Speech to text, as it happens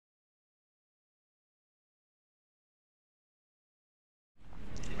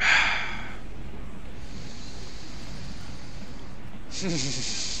I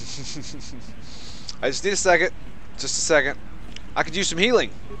just need a second. Just a second. I could use some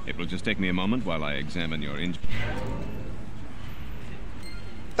healing. It will just take me a moment while I examine your injury.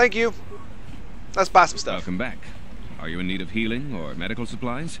 Thank you. Let's buy some stuff. Welcome back. Are you in need of healing or medical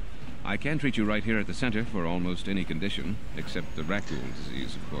supplies? I can treat you right here at the center for almost any condition, except the raccoon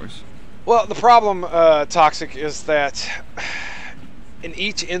disease, of course. Well, the problem, Toxic, is that in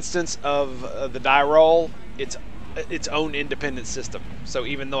each instance of the die roll, it's its own independent system. So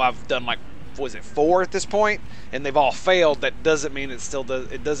even though I've done like, was it 4 at this point, and they've all failed, that doesn't mean it still does.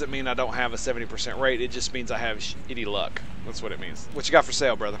 It doesn't mean I don't have a 70% rate. It just means I have shitty luck. That's what it means. What you got for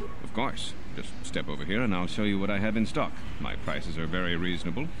sale, brother? Of course. Just step over here and I'll show you what I have in stock. My prices are very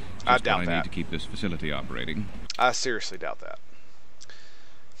reasonable. I doubt I that. need to keep this facility operating. I seriously doubt that.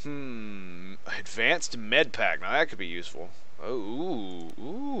 Advanced med pack. Now that could be useful. Oh,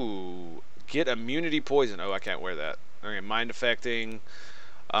 ooh. Get immunity poison. Oh, I can't wear that. Okay, mind affecting.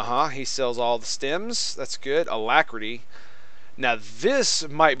 He sells all the stems. That's good. Alacrity. Now this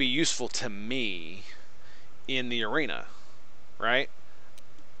might be useful to me in the arena, right?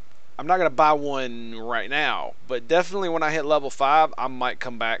 I'm not going to buy one right now, but definitely when I hit level 5, I might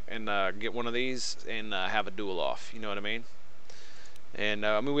come back and get one of these and have a duel off. You know what I mean? And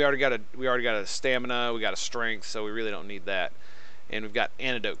I mean, we already got a stamina, we got a strength, so we really don't need that. And we've got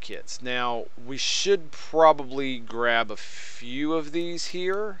antidote kits. Now we should probably grab a few of these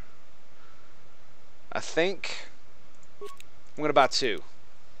here. I think I'm going to buy 2,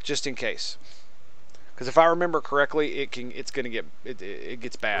 just in case. Because if I remember correctly, it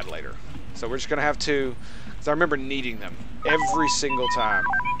gets bad later. So we're just gonna have 2, because I remember needing them every single time.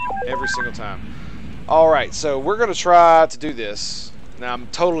 Every single time. All right, so we're gonna try to do this. Now I'm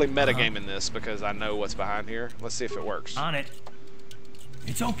totally metagaming this because I know what's behind here. Let's see if it works. On it.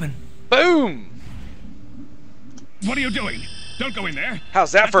 It's open. Boom! What are you doing? Don't go in there.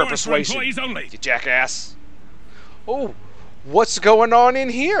 How's that for a persuasion? For employees only. You jackass. Oh, what's going on in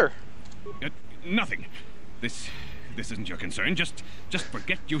here? Nothing. This isn't your concern. Just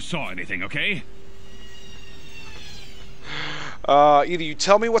forget you saw anything, okay? Either you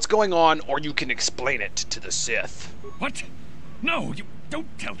tell me what's going on, or you can explain it to the Sith. What? No, you don't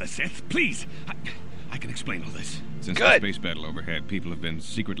tell the Sith, please. I can explain all this. Since Good. the space battle overhead, people have been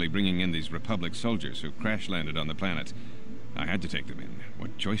secretly bringing in these Republic soldiers who crash-landed on the planet. I had to take them in.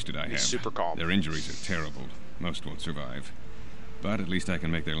 What choice did I have? He's super calm. Their injuries are terrible. Most won't survive. But at least I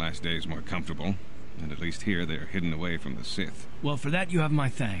can make their last days more comfortable. And at least here they're hidden away from the Sith. Well, for that you have my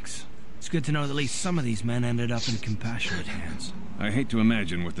thanks. It's good to know that at least some of these men ended up in compassionate hands. I hate to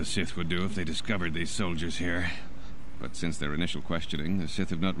imagine what the Sith would do if they discovered these soldiers here. But since their initial questioning, the Sith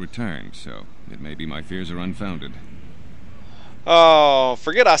have not returned, so it may be my fears are unfounded. Oh,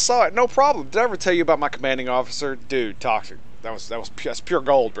 forget I saw it. No problem. Did I ever tell you about my commanding officer? Dude, Toxic. That's pure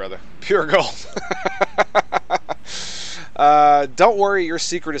gold, brother. Pure gold. Don't worry, your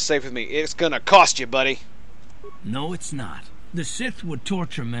secret is safe with me. It's gonna cost you, buddy. No, it's not. The Sith would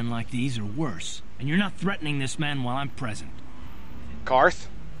torture men like these or worse, and you're not threatening this man while I'm present. Karth?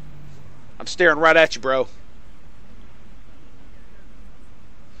 I'm staring right at you, bro.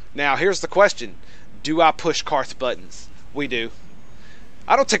 Now, here's the question. Do I push Karth's buttons? We do.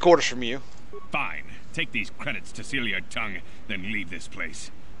 I don't take orders from you. Fine. Take these credits to seal your tongue, then leave this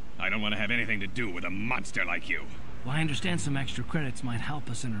place. I don't want to have anything to do with a monster like you. Well, I understand some extra credits might help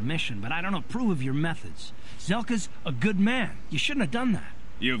us in our mission, but I don't approve of your methods. Zelka's a good man. You shouldn't have done that.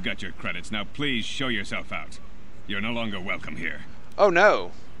 You've got your credits. Now please show yourself out. You're no longer welcome here. Oh,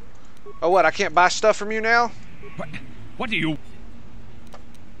 no. Oh, what? I can't buy stuff from you now? What do you...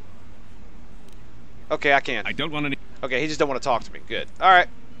 Okay, I can. I don't want any... Okay, he just don't want to talk to me. Good. All right.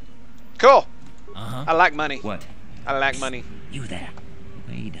 Cool. I like money. What? I like money. You there.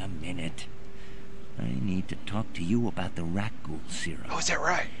 Wait a minute. I need to talk to you about the Rakghoul serum. Oh, is that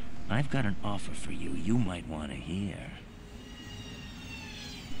right? I've got an offer for you might want to hear.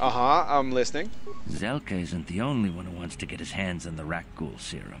 I'm listening. Zelka isn't the only one who wants to get his hands on the Rakghoul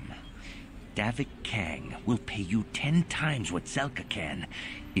serum. Davik Kang will pay you 10 times what Zelka can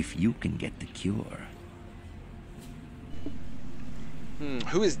if you can get the cure.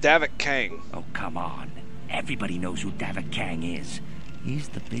 Who is Davik Kang? Oh, come on. Everybody knows who Davik Kang is. He's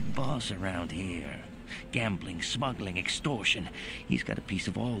the big boss around here. Gambling, smuggling, extortion. He's got a piece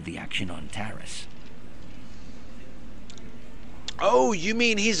of all the action on Taris. Oh, you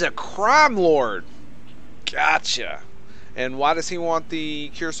mean he's a crime lord? Gotcha. And why does he want the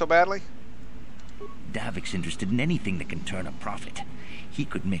cure so badly? Davik's interested in anything that can turn a profit. He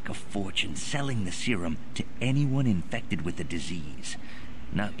could make a fortune selling the serum to anyone infected with the disease.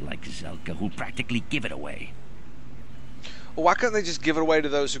 Not like Zelka, who'll practically give it away. Well, why couldn't they just give it away to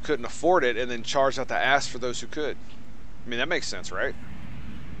those who couldn't afford it and then charge out the ass for those who could? I mean, that makes sense, right?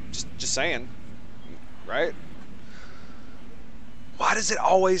 Just saying, right? Why does it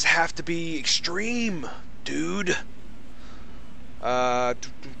always have to be extreme, dude? Where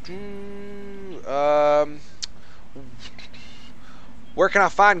can I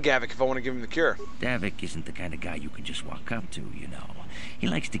find Gavik if I want to give him the cure? Davik isn't the kind of guy you can just walk up to, you know. He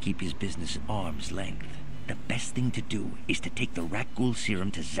likes to keep his business at arm's length. The best thing to do is to take the Rakghoul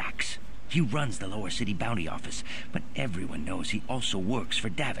serum to Zax. He runs the Lower City Bounty Office, but everyone knows he also works for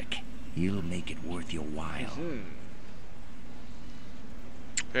Davik. He'll make it worth your while.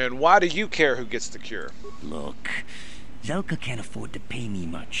 And why do you care who gets the cure? Look, Zelka can't afford to pay me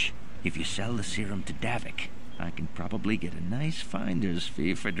much. If you sell the serum to Davik, I can probably get a nice finder's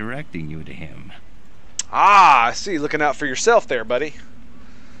fee for directing you to him. Ah, I see. Looking out for yourself there, buddy.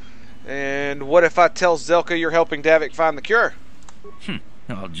 And what if I tell Zelka you're helping Davik find the cure?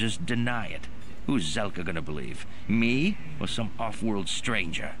 I'll just deny it. Who's Zelka gonna believe? Me or some off-world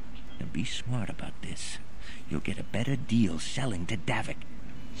stranger? Now be smart about this. You'll get a better deal selling to Davik.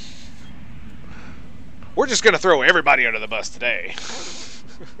 We're just gonna throw everybody under the bus today.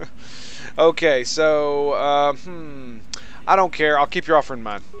 Okay, so, I don't care. I'll keep your offer in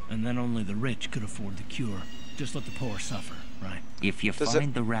mind. And then only the rich could afford the cure. Just let the poor suffer, right? If you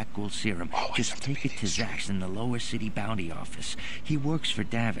find the Rakghoul serum, just take it to Zax in the Lower City Bounty Office. He works for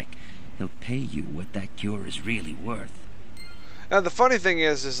Davik. He'll pay you what that cure is really worth. Now, the funny thing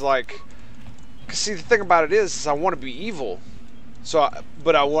is like, see, the thing about it is I want to be evil. So,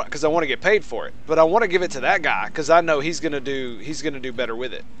 because I want to get paid for it. But I want to give it to that guy because I know he's gonna do better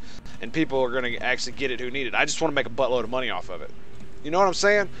with it, and people are gonna actually get it who need it. I just want to make a buttload of money off of it. You know what I'm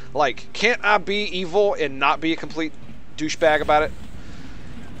saying? Like, can't I be evil and not be a complete douchebag about it?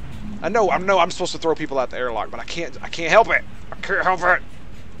 I know I'm supposed to throw people out the airlock, but I can't help it. I can't help it.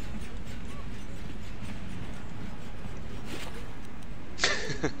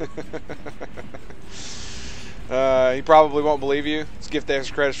 He probably won't believe you. Let's get the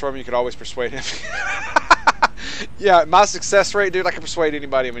extra credits from you. You could always persuade him. Yeah, my success rate, dude, I can persuade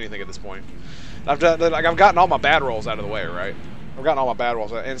anybody of anything at this point. I've gotten all my bad rolls out of the way, right? I've gotten all my bad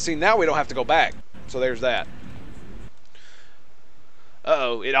rolls out. And see, now we don't have to go back. So there's that.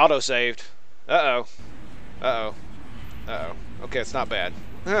 Uh-oh, it auto-saved. Uh-oh. Uh-oh. Uh-oh. Okay, it's not bad.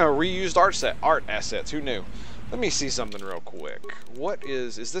 Reused art assets. Who knew? Let me see something real quick. What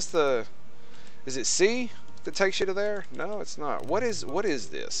is this the... Is it C that takes you to there? No, it's not. What is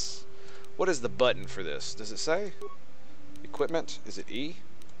this? What is the button for this? Does it say? Equipment? Is it E?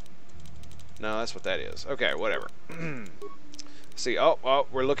 No, that's what that is. Okay, whatever. See, oh,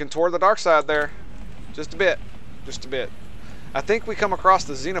 we're looking toward the dark side there. Just a bit. Just a bit. I think we come across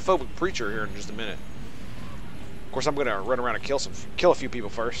the xenophobic preacher here in just a minute. Of course, I'm going to run around and kill a few people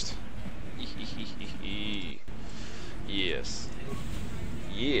first. Yes.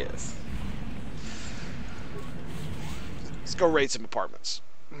 Yes. Let's go raid some apartments.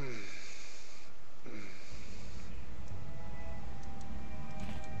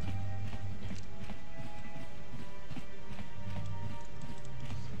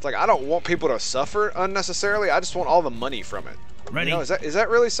 It's like, I don't want people to suffer unnecessarily. I just want all the money from it. Ready? You know, is that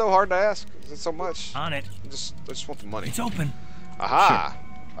really so hard to ask? Is it so much? On it. I just want the money. It's open. Aha!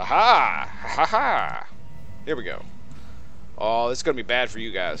 Sure. Aha! Ha ha! Here we go. Oh, this is gonna be bad for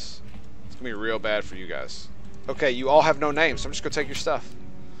you guys. It's gonna be real bad for you guys. Okay, you all have no names, so I'm just gonna take your stuff.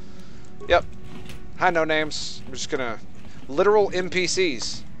 Yep. Hi, no names. I'm just gonna... Literal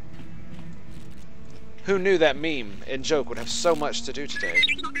NPCs. Who knew that meme and joke would have so much to do today?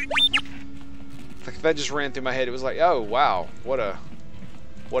 Like, that just ran through my head. It was like, oh, wow. What a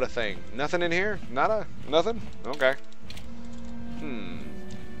thing. Nothing in here? Nada? Nothing? Okay.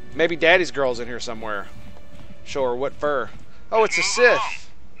 Maybe Daddy's girl's in here somewhere. Sure, what fur? Oh, it's a Sith.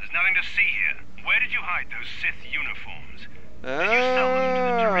 There's nothing to see here. Where did you hide those Sith uniforms? Did you sell them to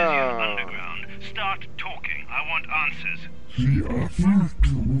the Trilogy underground? Start talking. I want answers. She offered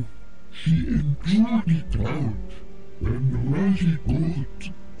to. She enjoyed it out. And really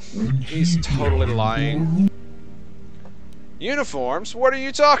good. And he's totally lying. Uniforms? What are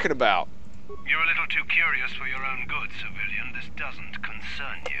you talking about? You're a little too curious for your own good, civilian. This doesn't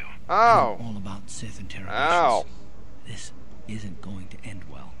concern you. Oh. All about Sith interrogations. Ow. This isn't going to end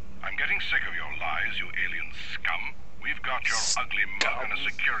well. I'm getting sick of your lies, you alien scum. We've got your ugly mug and a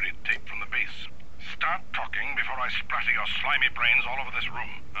security tape from the base. Start talking before I splatter your slimy brains all over this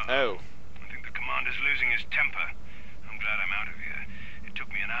room. Oh. I think the commander's losing his temper. I'm glad I'm out of here. It took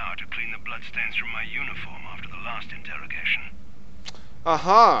me an hour to clean the bloodstains from my uniform after the last interrogation.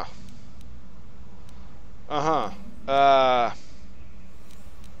 Uh-huh. Uh-huh.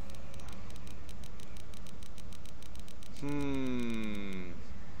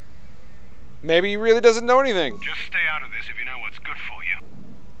 Maybe he really doesn't know anything. Just stay out of this if you know what's good for you.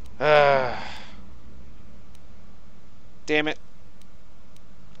 Damn it.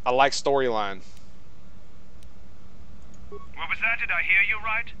 I like storyline. What was that? Did I hear you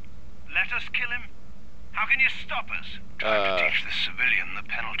right? Let us kill him? How can you stop us? Time to teach the civilian the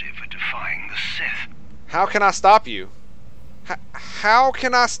penalty for defying the Sith. How can I stop you? How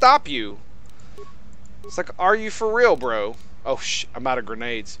can I stop you? It's like, are you for real, bro? Oh, I'm out of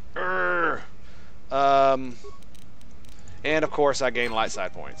grenades. And of course I gain light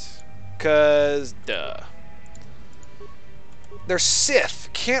side points. 'Cause, duh. They're Sith.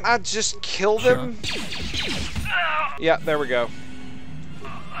 Can't I just kill them? Yeah, there we go.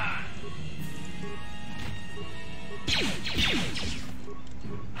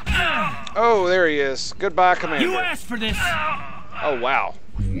 Oh, there he is. Goodbye, Commander. You asked for this. Oh, wow.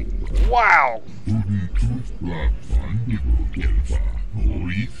 Wow.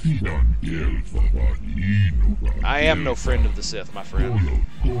 I am no friend of the Sith, my friend.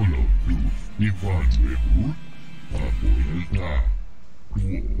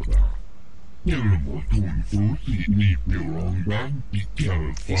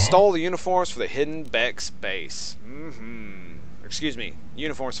 He stole the uniforms for the Hidden Beck's base. Excuse me,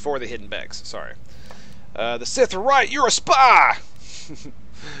 uniforms for the Hidden Becks. Sorry. The Sith are right. You're a spy.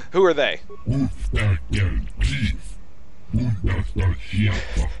 Who are they?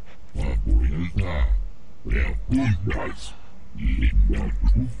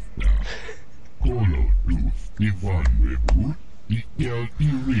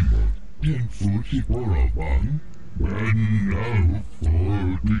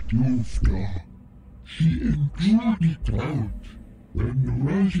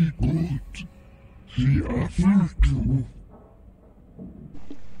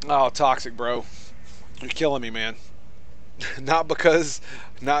 Oh, toxic, bro. You're killing me, man. Not because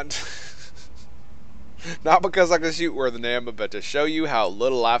I can shoot worth an amber, but to show you how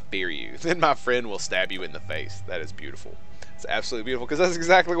little I fear you. Then my friend will stab you in the face. That is beautiful. It's absolutely beautiful because that's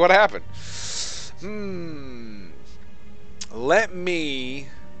exactly what happened. Let me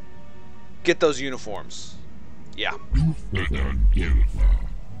get those uniforms. Yeah.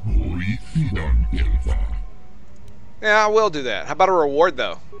 Yeah, I will do that. How about a reward,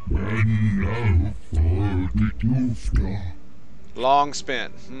 though? Long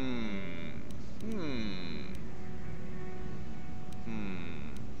spent.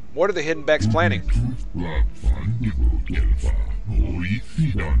 What are the Hidden Becks planning?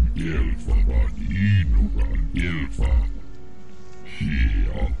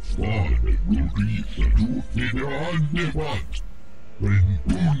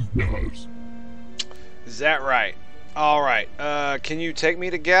 Is that right? Alright, can you take me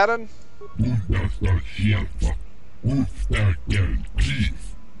to Gaddon?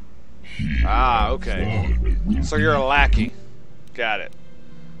 Ah, okay. So you're a lackey. Got it.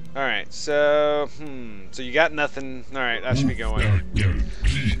 Alright, so, so you got nothing. Alright, I should be going.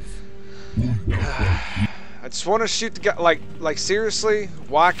 I just want to shoot the guy, like seriously?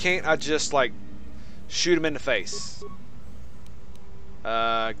 Why can't I just, like, shoot him in the face?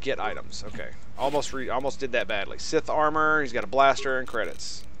 Get items, okay. Almost did that badly. Sith armor, he's got a blaster and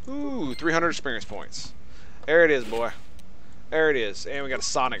credits. Ooh, 300 experience points. There it is, boy. There it is. And we got a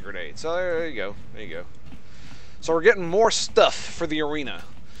sonic grenade. So there you go. There you go. So we're getting more stuff for the arena.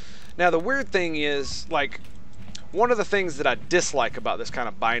 Now the weird thing is, like, one of the things that I dislike about this kind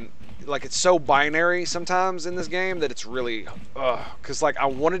of like, it's so binary sometimes in this game that it's really, because, like, I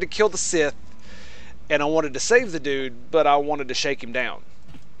wanted to kill the Sith and I wanted to save the dude, but I wanted to shake him down.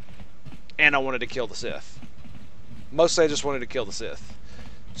 And I wanted to kill the Sith. Mostly I just wanted to kill the Sith.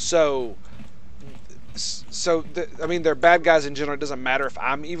 I mean, they're bad guys in general. It doesn't matter if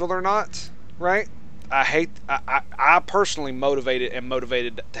I'm evil or not, right? I personally am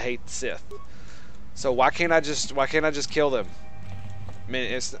motivated to hate the Sith. So why can't I just kill them? I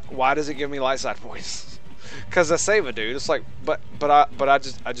mean, why does it give me light side points? Because I save a dude. It's like, but I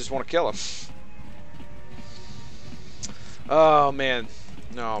just want to kill him. Oh man,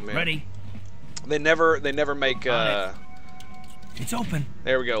 no man. Ready? They never make. It's open.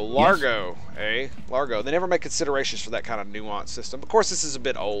 There we go. Largo, Largo. They never make considerations for that kind of nuanced system. Of course, this is a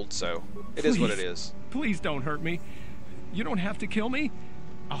bit old, so it is what it is. Please don't hurt me. You don't have to kill me.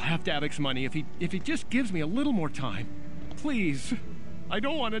 I'll have Davic's money if he just gives me a little more time. Please. I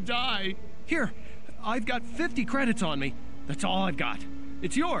don't want to die. Here, I've got 50 credits on me. That's all I've got.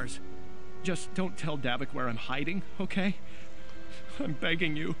 It's yours. Just don't tell Davic where I'm hiding, okay? I'm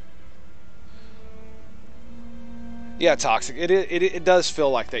begging you. Yeah, toxic. It does feel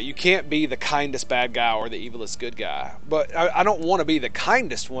like that. You can't be the kindest bad guy or the evilest good guy. But I don't want to be the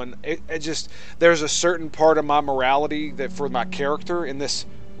kindest one. It just, there's a certain part of my morality that for my character in this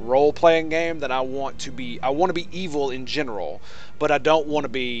role-playing game that I want to be evil in general, but I don't want to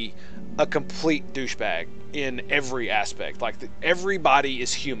be a complete douchebag in every aspect. Like everybody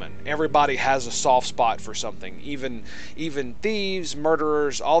is human. Everybody has a soft spot for something. Even thieves,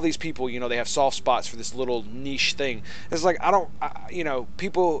 murderers, all these people, you know, they have soft spots for this little niche thing. It's like you know,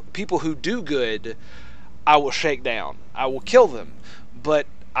 people who do good, I will shake down. I will kill them, but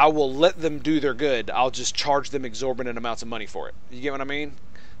I will let them do their good. I'll just charge them exorbitant amounts of money for it. You get what I mean?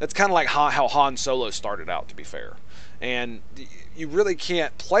 That's kind of like how Han Solo started out, to be fair. And you really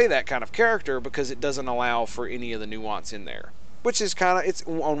can't play that kind of character because it doesn't allow for any of the nuance in there. Which is kind of, it's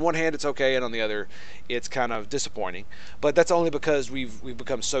on one hand it's okay, and on the other it's kind of disappointing. But that's only because we've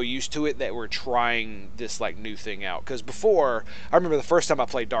become so used to it that we're trying this like new thing out. Because before, I remember the first time I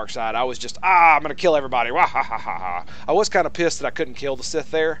played Darkside, I was just, I'm gonna kill everybody. Wah, ha, ha, ha, ha. I was kind of pissed that I couldn't kill the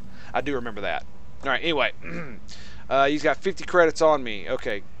Sith there. I do remember that. All right, anyway. He's got 50 credits on me.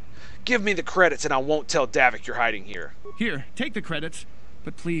 Okay. Give me the credits and I won't tell Davik you're hiding here. Here, take the credits.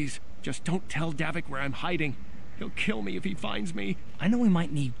 But please, just don't tell Davik where I'm hiding. He'll kill me if he finds me. I know we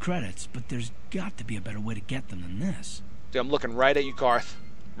might need credits, but there's got to be a better way to get them than this. Dude, I'm looking right at you, Karth.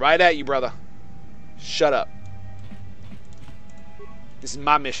 Right at you, brother. Shut up. This is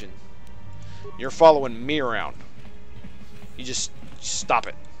my mission. You're following me around. You just stop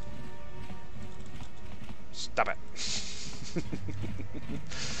it. Stop it.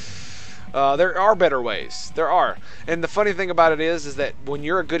 There are better ways. There are. And the funny thing about it is that when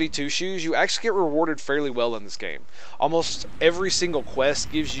you're a goody two-shoes, you actually get rewarded fairly well in this game. Almost every single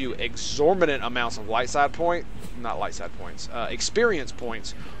quest gives you exorbitant amounts of experience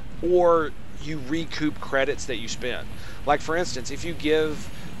points, or you recoup credits that you spend. Like, for instance, if you give,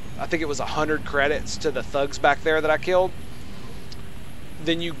 I think it was 100 credits to the thugs back there that I killed,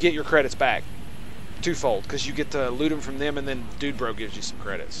 then you get your credits back twofold, because you get to loot them from them, and then Dude Bro gives you some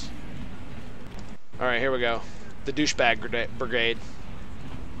credits. Alright, here we go. The douchebag brigade.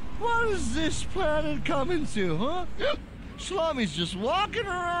 What is this planet coming to, huh? Slummy's just walking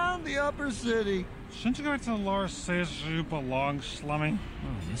around the upper city. Shouldn't you go to the lower cities where you belong, Slummy?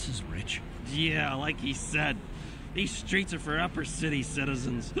 Oh, this is rich. Yeah, like he said. These streets are for upper city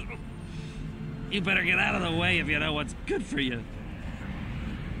citizens. You better get out of the way if you know what's good for you.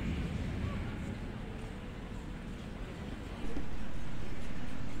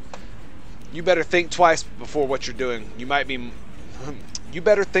 You better think twice before what you're doing. You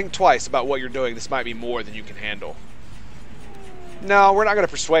better think twice about what you're doing. This might be more than you can handle. No, we're not going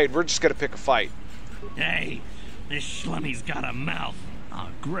to persuade. We're just going to pick a fight. Hey, this Schlummy's got a mouth. Oh,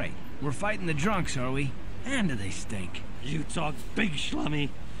 great. We're fighting the drunks, are we? And do they stink? You talk big, Schlummy.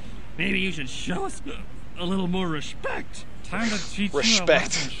 Maybe you should show us a little more respect. Time to teach Respect. you a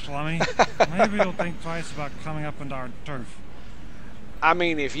lesson, Slummy. Maybe you'll think twice about coming up into our turf. I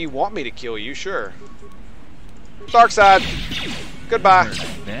mean, if you want me to kill you, sure. Darkside. Goodbye.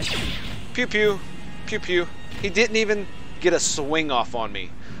 Pew pew. Pew pew. He didn't even get a swing off on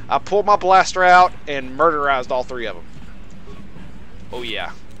me. I pulled my blaster out and murderized all three of them. Oh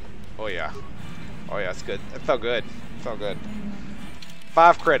yeah. Oh yeah. Oh yeah, it's good. It felt good. It felt good.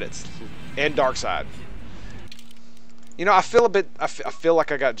 5 credits. And Darkside. You know, I feel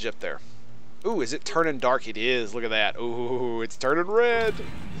like I got gypped there. Ooh, is it turning dark? It is. Look at that. Ooh, it's turning red.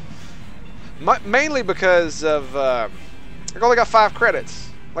 Mainly because of, I only got 5 credits.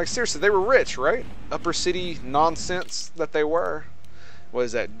 Like, seriously, they were rich, right? Upper city nonsense that they were. What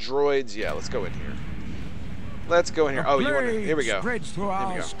is that? Droids? Yeah, let's go in here. Let's go in here. Oh, you want to... Here we go. Spreads through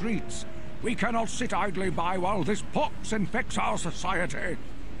our streets. We cannot sit idly by while this pox infects our society.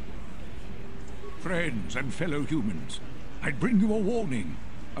 Friends and fellow humans, I bring you a warning.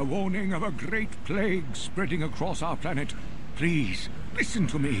 A warning of a great plague spreading across our planet. Please, listen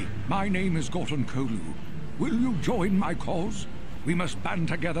to me. My name is Gorton Kolu. Will you join my cause? We must band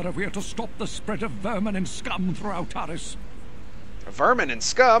together if we are to stop the spread of vermin and scum throughout Taris. Vermin and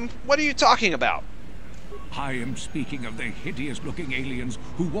scum? What are you talking about? I am speaking of the hideous-looking aliens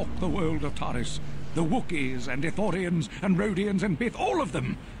who walk the world of Taris. The Wookiees and Ithorians and Rhodians and Bith, all of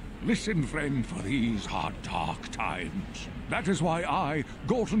them. Listen, friend, for these are dark times. That is why I,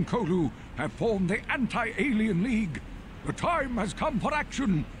 Gorton Kolu, have formed the Anti-Alien League. The time has come for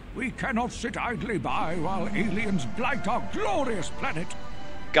action. We cannot sit idly by while aliens blight our glorious planet.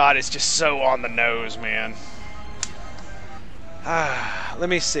 God, it's just so on the nose, man. Let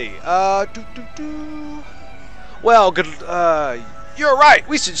me see. Well, good. You're right.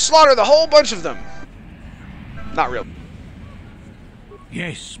 We should slaughter the whole bunch of them. Not real.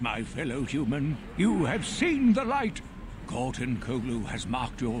 Yes, my fellow human, you have seen the light. Corton Koglu has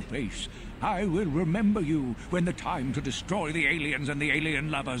marked your face. I will remember you when the time to destroy the aliens and the alien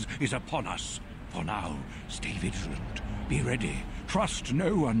lovers is upon us. For now, stay vigilant. Be ready. Trust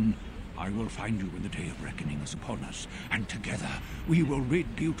no one. I will find you when the day of reckoning is upon us, and together we will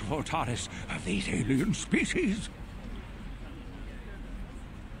rid beautiful Taris of these alien species.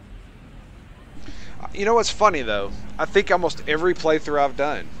 You know what's funny, though? I think almost every playthrough I've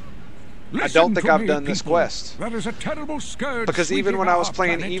done, I don't think I've done this quest. That is a terrible scourge. Because even when I was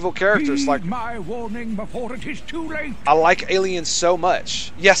playing evil characters, like, my warning before it is too late. I like aliens so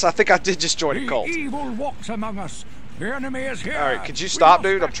much. Yes, I think I did just join a cult. Evil walks among us. The enemy is here. Alright, could you stop,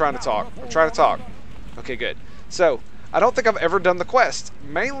 dude? I'm trying to talk. I'm trying to talk. Okay, good. So, I don't think I've ever done the quest.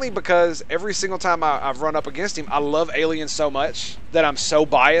 Mainly because every single time I've run up against him, I love aliens so much that I'm so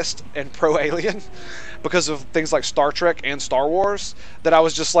biased and pro-alien because of things like Star Trek and Star Wars that I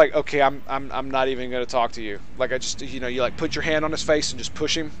was just like, okay, I'm not even going to talk to you. Like, I just, you know, you like put your hand on his face and just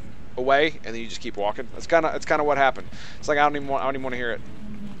push him away, and then you just keep walking. It's kind of what happened. It's like I don't even want to hear it.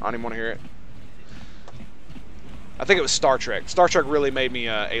 I don't even want to hear it. I think it was Star Trek. Star Trek really made me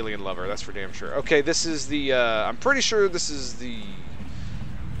an alien lover. That's for damn sure. Okay, this is the. I'm pretty sure this is the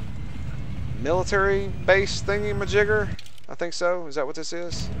military base thingy-majigger. I think so. Is that what this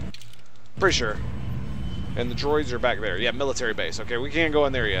is? Pretty sure. And the droids are back there. Yeah, military base. Okay, we can't go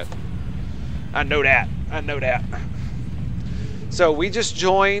in there yet. I know that. I know that. So we just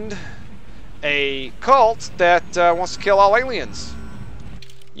joined a cult that wants to kill all aliens.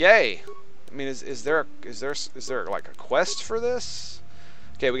 Yay. I mean, is there like a quest for this?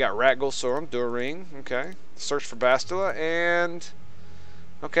 Okay, we got Ratgul Sorum, do a ring. Okay, search for Bastila, and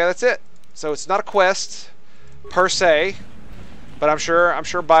okay, that's it. So it's not a quest per se, but I'm sure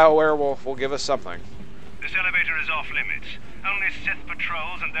BioWare will give us something. This elevator is off limits. Only Sith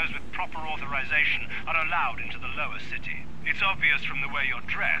patrols and those with proper authorization are allowed into the lower city. It's obvious from the way you're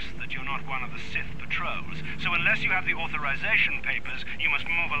dressed that you're not one of the Sith patrols, so unless you have the authorization papers, you must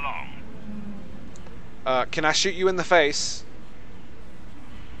move along. Can I shoot you in the face?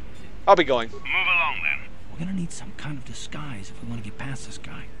 I'll be going. Move along, then. We're gonna need some kind of disguise if we want to get past this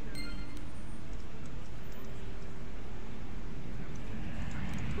guy.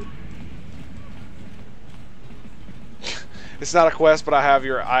 It's not a quest, but I have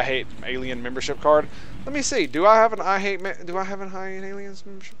your I Hate Alien membership card. Let me see. Do I have an I Hate Aliens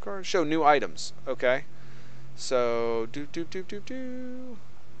membership card? Show new items. Okay. So do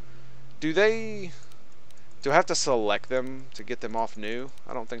I have to select them to get them off new?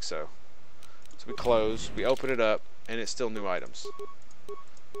 I don't think so. So we close, we open it up, and it's still new items.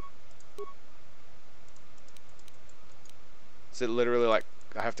 Is it literally like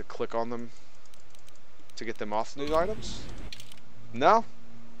I have to click on them to get them off new items? No?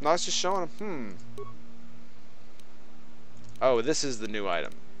 No, it's just showing them. Oh, this is the new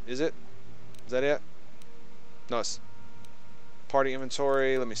item. Is it? Is that it? No, it's party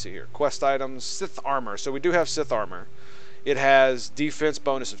inventory. Let me see here. Quest items. Sith armor. So we do have Sith armor. It has defense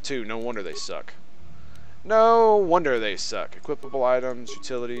bonus of 2. No wonder they suck. No wonder they suck. Equipable items,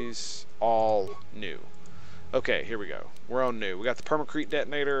 utilities, all new. Okay, here we go. We're on new. We got the permacrete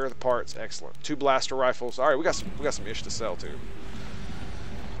detonator, the parts, excellent. 2 blaster rifles. All right, we got some ish to sell too.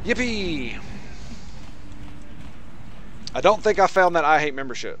 Yippee! I don't think I found that I Hate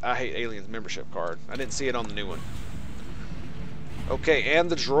Aliens membership card. I didn't see it on the new one. Okay, and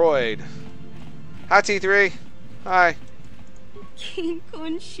the droid. Hi, T3. Hi. Frickin'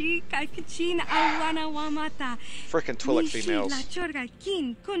 Twi'lek females.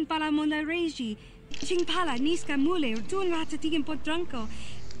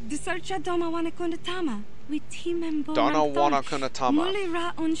 Donna wana kunatama.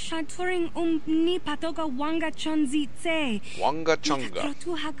 Wanga chunga.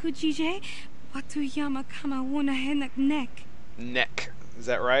 Neck. Is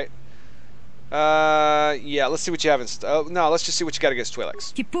that right? Yeah, let's see what you have in no, let's just see what you got against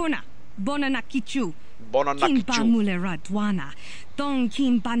Twi'leks. Kipuna, Bonana Kichu. Bonana Kichu. Kimpa mulera dwana. Don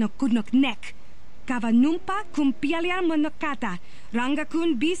kimpa no kunok neck. Kavanumpa kumpialia monokata.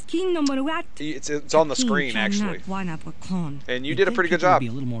 Rangakun bis king no moruat. It's on the screen actually. And you did a pretty good job. Be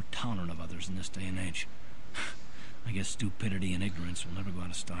a little more tolerant of others in this day and age. I guess stupidity and ignorance will never go out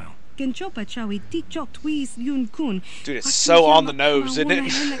of style. Dude, it's so on the nose, isn't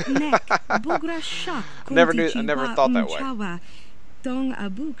it? I never thought that way. Dong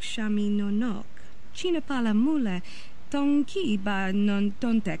abuk shami nonok. Chinapala mule. Dong ki ba non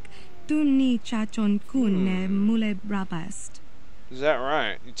tontek. Duni chachon kun mule brabast. Is that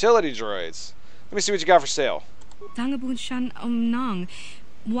right? Utility droids. Let me see what you got for sale. Tangabun shan omnong.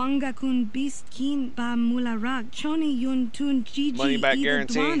 Wanga kun beast kin ba mularak. Choni yun tun gigi Money back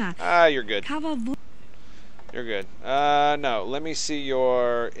guarantee. Ah, you're good. You're good. No. Let me see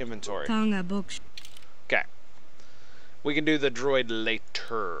your inventory. Tonga book. Okay. We can do the droid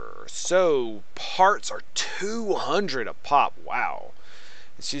later. So, parts are 200 a pop. Wow.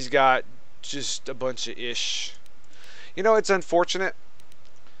 And she's got just a bunch of ish. You know, it's unfortunate.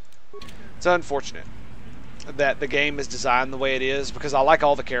 It's unfortunate that the game is designed the way it is, because I like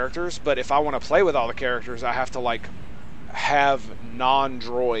all the characters, but if I want to play with all the characters, I have to like have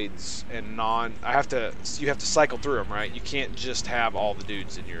non-droids and you have to cycle through them, right? You can't just have all the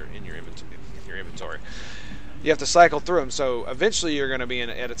dudes in your inventory. You have to cycle through them, so eventually you're going to be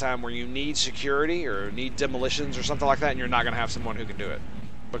at a time where you need security or need demolitions or something like that, and you're not going to have someone who can do it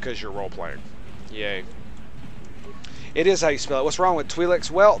because you're role-playing. Yay. It is how you spell it. What's wrong with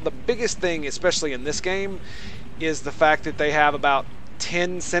Twi'leks? Well, the biggest thing, especially in this game, is the fact that they have about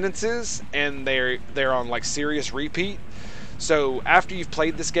 10 sentences, and they're on like serious repeat. So after you've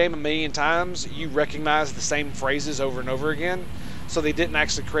played this game a million times, you recognize the same phrases over and over again. So they didn't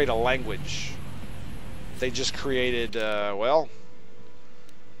actually create a language. They just created,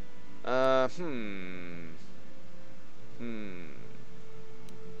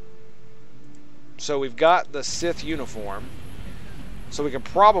 So we've got the Sith uniform. So we can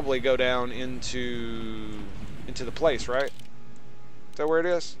probably go down into the place, right? Is that where it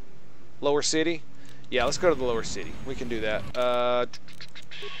is? Lower City? Yeah, let's go to the Lower City. We can do that. I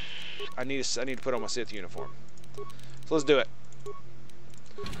need to put on my Sith uniform. So let's do it.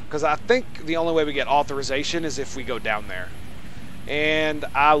 Because I think the only way we get authorization is if we go down there. And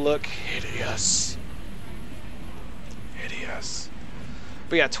I look hideous. Hideous.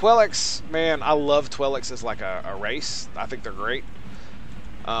 But yeah, Twi'leks, man, I love Twi'leks as like a race. I think they're great.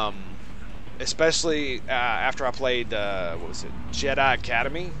 Especially after I played, what was it, Jedi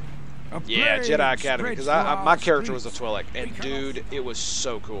Academy? Yeah, Jedi Academy, because my character was a Twi'lek, and dude, it was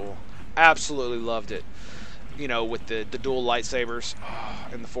so cool. Absolutely loved it. You know, with the dual lightsabers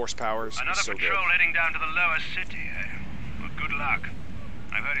and the force powers. Another so patrol good. heading down to the lower city, eh? Well, good luck.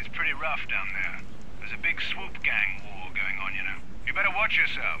 I've heard it's pretty rough down there. There's a big swoop gang war going on, you know. You better watch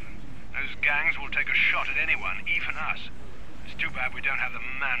yourself. Those gangs will take a shot at anyone, even us. It's too bad we don't have the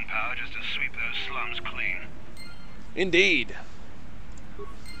manpower just to sweep those slums clean. Indeed.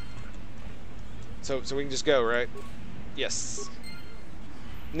 So we can just go, right? Yes.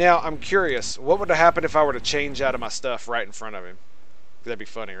 Now, I'm curious, what would have happened if I were to change out of my stuff right in front of him? That'd be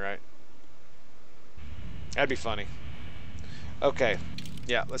funny, right? That'd be funny. Okay.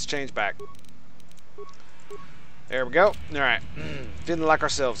 Yeah, let's change back. There we go. Alright. Feeling like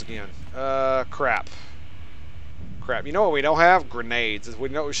ourselves again. Crap. Crap. You know what we don't have? Grenades. We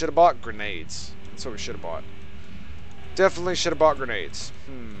know what we should have bought? Grenades. That's what we should have bought. Definitely should have bought grenades.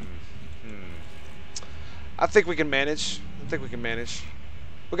 I think we can manage.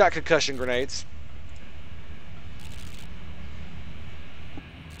 We got concussion grenades.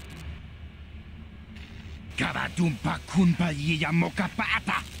 Kavadumpa kunpa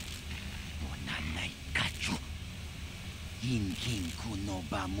yiyamokapata. Bonanay kachu. Yinkin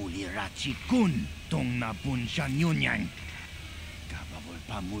kunoba mulirachi kun. Tong na bunshan yunyang. Kavavol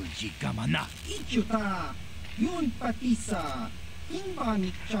pamulji kamana. Ichuta. Yun patisa.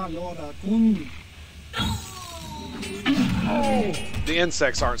 Imba chalora kun. The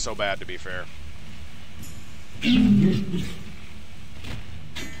insects aren't so bad, to be fair.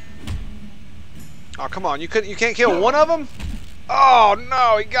 Oh, come on. You can't kill one of them? Oh,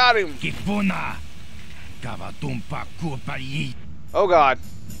 no. He got him. Oh, God.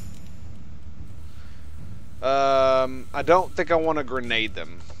 I don't think I want to grenade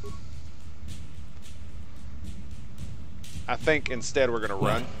them. I think instead we're going to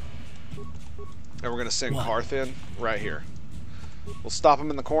run. And we're going to send Karth in right here. We'll stop him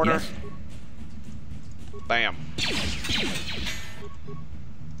in the corner. Yes. Bam.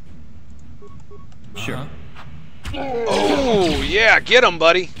 Sure. Oh, yeah. Get him,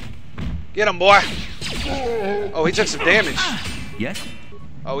 buddy. Get him, boy. Oh, he took some damage. Yes?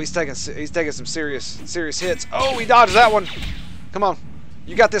 Oh, he's taking some serious hits. Oh, he dodged that one. Come on.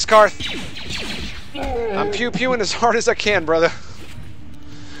 You got this, Karth. I'm pew-pewing as hard as I can, brother.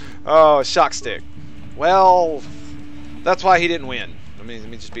 Oh, shock stick. Well, that's why he didn't win. Let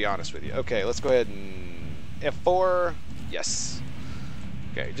me just be honest with you. Okay, let's go ahead and F4. Yes.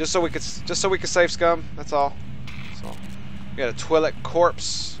 Okay, just so we could save scum. That's all. That's all. We got a Twi'lek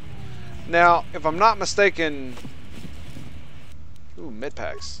corpse. Now, if I'm not mistaken, ooh, mid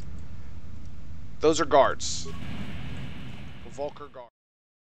packs. Those are guards. Vulcar guards.